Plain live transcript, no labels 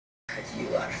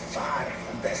You are far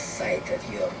from the sight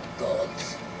of your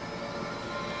gods.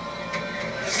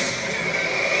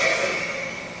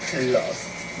 Lost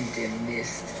in the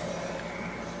mist.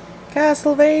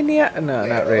 Castlevania? No,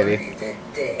 not really.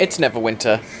 It's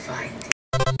Neverwinter.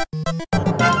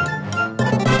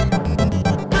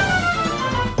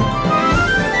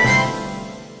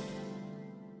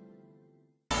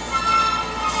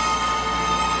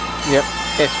 Yep,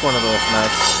 it's one of those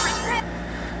nights.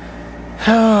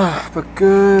 But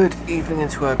good evening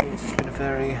into our beats. It's been a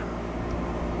very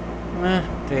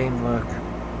day in work.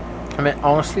 I mean,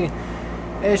 honestly,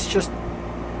 it's just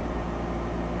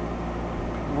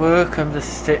work. I'm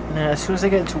just sitting there. As soon as I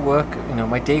get into work, you know,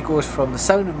 my day goes from the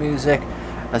sound of music.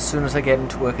 As soon as I get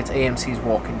into work, it's AMC's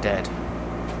Walking Dead.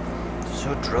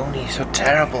 So drony, so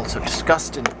terrible, so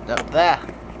disgusting. Up there.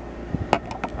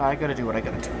 I gotta do what I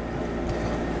gotta do.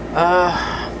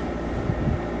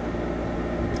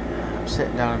 I'm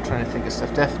sitting down and trying to think of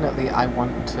stuff. Definitely, I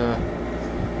want to.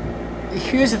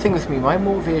 Here's the thing with me, my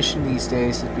motivation these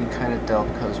days has been kind of dull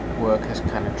because work has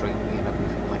kind of drained me and I'm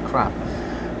feeling like crap.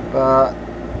 But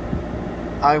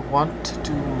I want to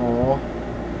do more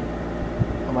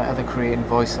on my other career in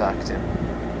voice acting.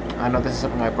 I know this is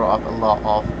something I brought up a lot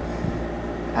of,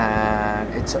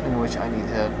 and it's something which I need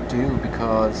to do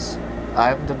because I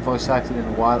haven't done voice acting in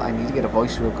a while. I need to get a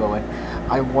voice reel going.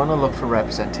 I want to look for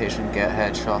representation, get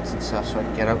headshots and stuff so I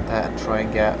can get out there and try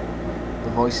and get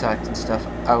the voice acting stuff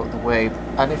out of the way.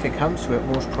 And if it comes to it,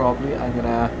 most probably I'm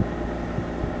gonna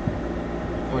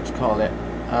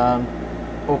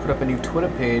open up a new Twitter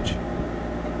page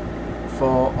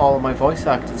for all of my voice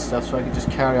acting stuff so I can just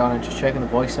carry on and just checking the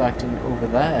voice acting over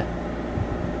there.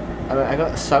 I mean, I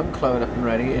got SoundCloud up and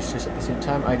ready, it's just at the same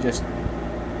time I just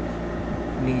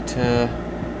need to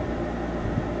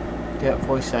get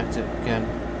voice acting again.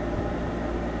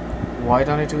 Why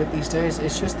don't I do it these days?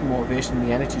 It's just the motivation,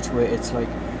 the energy to it. It's like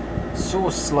so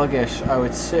sluggish. I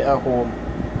would sit at home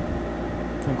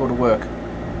and go to work.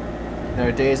 There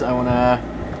are days I wanna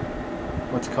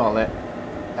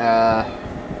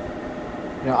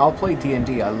you know, I'll play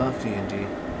D&D. I love D&D,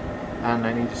 and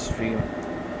I need to stream.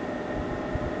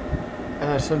 And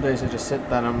then some days I just sit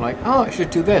there and I'm like, oh, I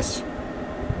should do this.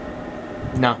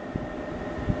 No.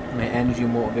 My energy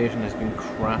and motivation has been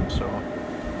crap, so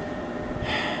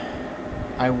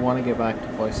I want to get back to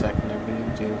voice acting, I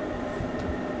really do.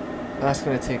 And that's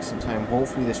going to take some time.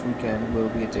 Hopefully this weekend will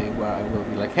be a day where I will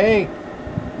be like, hey,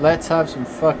 let's have some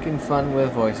fucking fun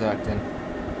with voice acting.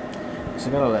 So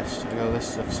I got a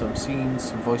list of some scenes,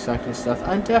 some voice acting stuff,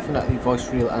 and definitely voice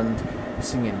reel and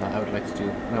singing that I would like to do.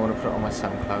 And I want to put it on my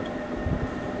SoundCloud.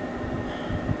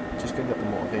 Just going to get the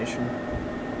motivation.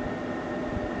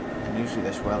 And usually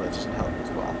this well, it doesn't help as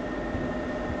well.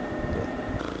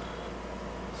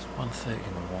 It's 1:30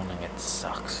 in the morning, it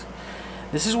sucks.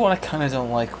 This is what I kind of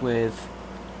don't like with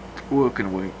working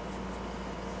away.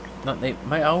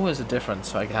 My hours are different,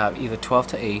 so I can have either 12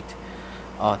 to 8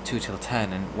 or 2 till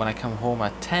 10, and when I come home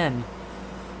at 10,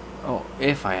 or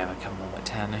if I ever come home at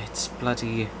 10, it's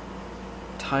bloody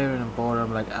tiring and bored.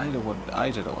 I'm like, I don't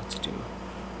know what to do.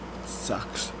 It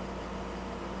sucks.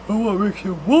 Oh, what makes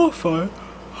you more fun?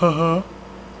 Haha.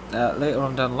 Later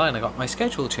on down the line, I got my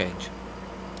schedule change.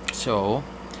 So,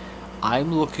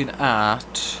 I'm looking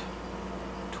at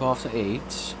 12 to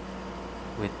 8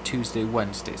 with Tuesday,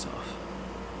 Wednesdays off.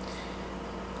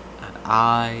 And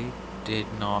I did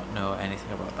not know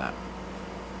anything about that.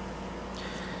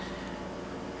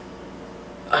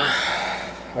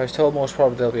 I was told most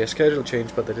probably there'll be a schedule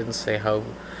change, but they didn't say how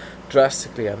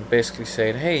drastically. I'm basically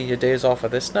saying, hey, your days off are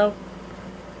this now?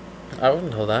 I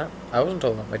wasn't told that. I wasn't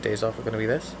told that my days off are going to be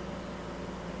this.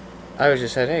 I was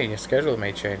just said, hey, your schedule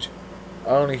may change. I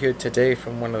only heard today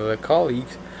from one of the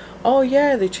colleagues, oh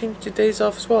yeah, they changed your days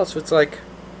off as well. So it's like,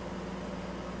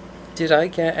 did I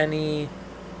get any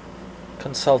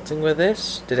consulting with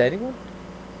this? Did anyone?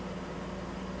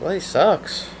 Bloody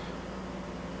sucks.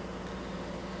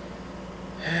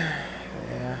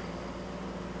 Yeah.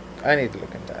 I need to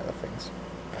look into other things.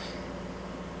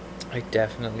 I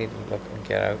definitely need to look and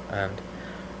get out and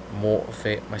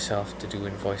motivate myself to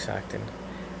doing voice acting.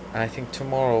 And I think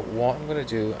tomorrow, what I'm going to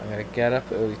do, I'm going to get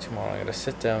up early tomorrow. I'm going to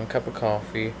sit down, cup of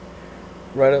coffee,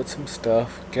 write out some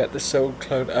stuff, get the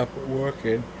SoundCloud app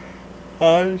working,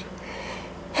 and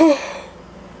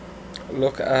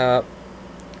look at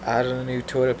adding a new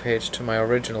Twitter page to my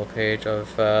original page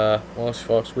of Wallace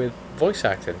Fox with voice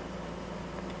acting.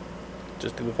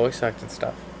 Just do the voice acting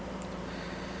stuff.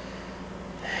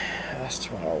 That's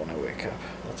tomorrow when I wake up.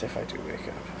 That's if I do wake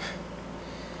up.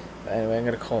 But anyway, I'm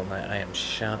going to call it night. I am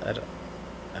shattered.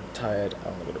 I'm tired. I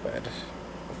want to go to bed.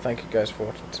 thank you guys for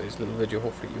watching today's little video.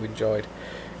 Hopefully you enjoyed.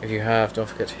 If you have, don't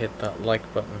forget to hit that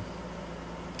like button.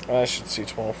 I should see you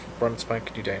tomorrow for brand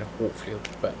spanking new day, and hopefully it'll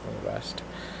be better than the rest.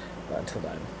 But until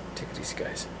then, take it easy,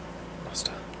 guys.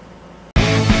 Master.